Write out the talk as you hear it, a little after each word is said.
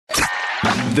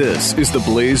This is the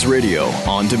Blaze Radio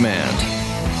on demand.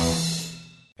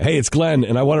 Hey, it's Glenn,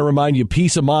 and I want to remind you,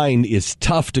 peace of mind is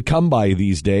tough to come by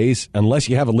these days unless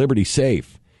you have a Liberty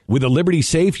Safe. With a Liberty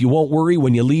Safe, you won't worry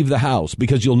when you leave the house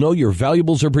because you'll know your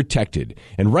valuables are protected.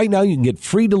 And right now, you can get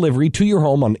free delivery to your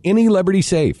home on any Liberty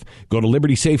Safe. Go to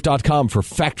LibertySafe.com for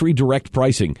factory direct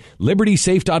pricing.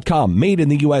 LibertySafe.com, made in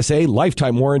the USA,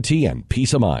 lifetime warranty, and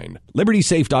peace of mind.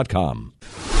 LibertySafe.com.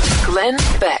 Glenn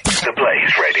Beck. The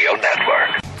Blaze Radio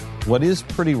Network. What is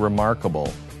pretty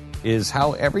remarkable is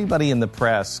how everybody in the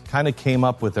press kind of came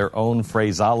up with their own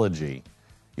phraseology.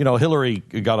 You know, Hillary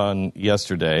got on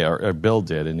yesterday, or Bill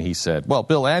did, and he said, well,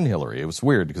 Bill and Hillary, it was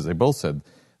weird because they both said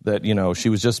that, you know, she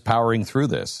was just powering through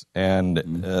this. And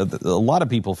a lot of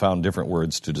people found different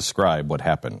words to describe what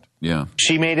happened. Yeah.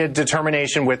 She made a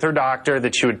determination with her doctor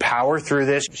that she would power through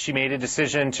this. She made a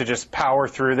decision to just power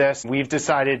through this. We've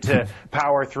decided to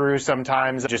power through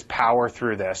sometimes, just power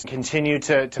through this. Continue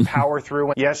to power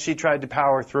through. Yes, she tried to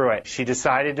power through it. She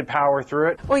decided to power through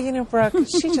it. Well, you know, Brooke,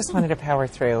 she just wanted to power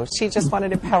through. She just wanted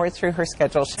to power through her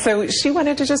schedule. So she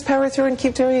wanted to just power through and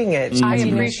keep doing it. I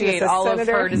appreciate all of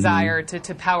her desire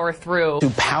to power through. To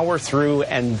power through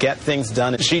and get things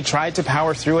done. She tried to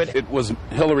power through it. It was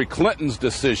Hillary Clinton's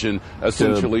decision,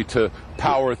 essentially, to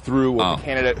power through. A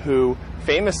candidate who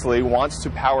famously wants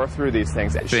to power through these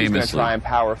things. She's going to try and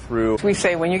power through. We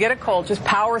say when you get a cold, just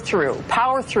power through.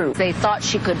 Power through. They thought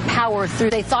she could power through.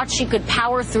 They thought she could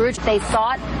power through it. They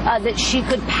thought that she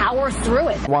could power through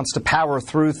it. Wants to power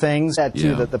through things.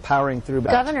 The powering through.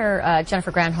 Governor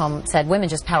Jennifer Granholm said women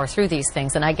just power through these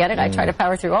things, and I get it. I try to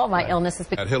power through all my illnesses.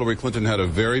 Hillary Clinton had a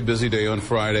very busy day on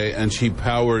Friday, and she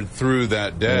powered through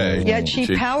that day. Yet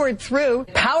she powered through.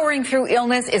 Powering through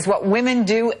illness is what women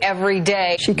do every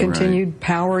day. She continued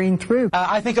powering through.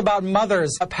 I think about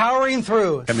mothers powering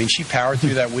through. I mean, she powered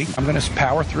through that week. I'm going to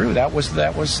power through. That was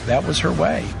her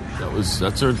way.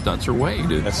 That's her way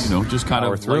to just kind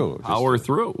power of through. Like, power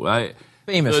through.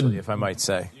 Famously, if I might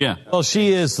say. Yeah. Well,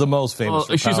 she is the most famous.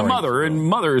 Well, she's a mother, and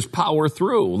mothers power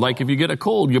through. Like if you get a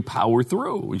cold, you power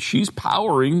through. And she's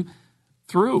powering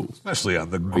through. Especially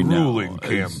on the grueling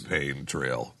campaign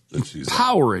trail. That she's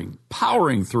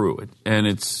powering through it. And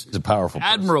it's a powerful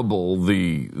admirable,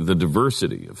 the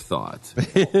diversity of thought.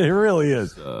 It really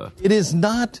is. It is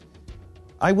not.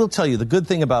 I will tell you, the good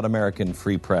thing about American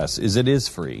free press is it is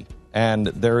free. And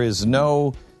there's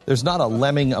not a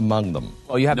lemming among them.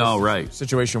 Well, you have this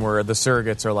situation where the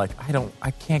surrogates are like,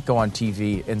 I can't go on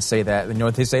TV and say that. And you know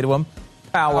what they say to them?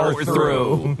 Power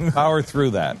through. Power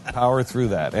through that. Power through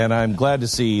that. And I'm glad to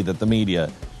see that the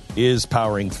media is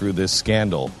powering through this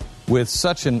scandal with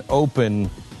such an open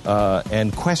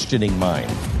and questioning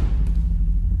mind.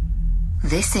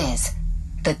 This is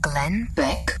the Glenn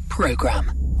Beck Program.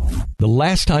 The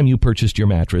last time you purchased your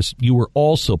mattress, you were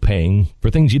also paying for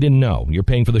things you didn't know. You're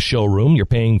paying for the showroom, you're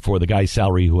paying for the guy's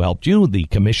salary who helped you, the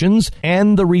commissions,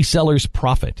 and the reseller's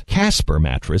profit. Casper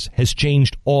Mattress has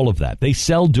changed all of that. They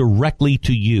sell directly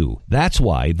to you. That's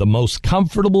why the most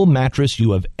comfortable mattress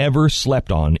you have ever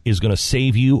slept on is going to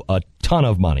save you a ton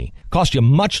of money. Cost you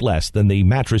much less than the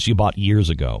mattress you bought years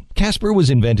ago. Casper was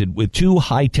invented with 2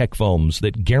 high-tech foams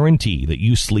that guarantee that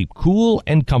you sleep cool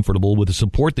and comfortable with the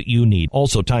support that you need.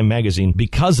 Also, Time Magazine,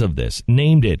 because of this,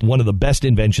 named it one of the best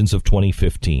inventions of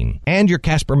 2015. And your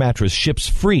Casper mattress ships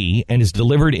free and is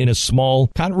delivered in a small,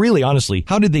 really honestly,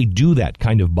 how did they do that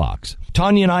kind of box?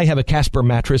 Tanya and I have a Casper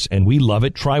mattress, and we love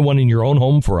it. Try one in your own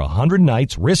home for 100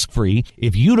 nights, risk-free.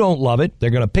 If you don't love it, they're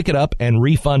going to pick it up and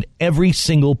refund every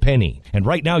single penny. And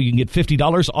right now, you can get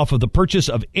 $50 off of the purchase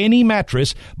of any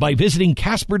mattress by visiting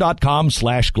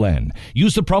Casper.com/Glenn.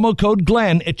 Use the promo code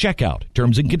Glenn at checkout.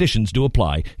 Terms and conditions do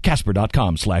apply.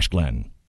 Casper.com/Glenn.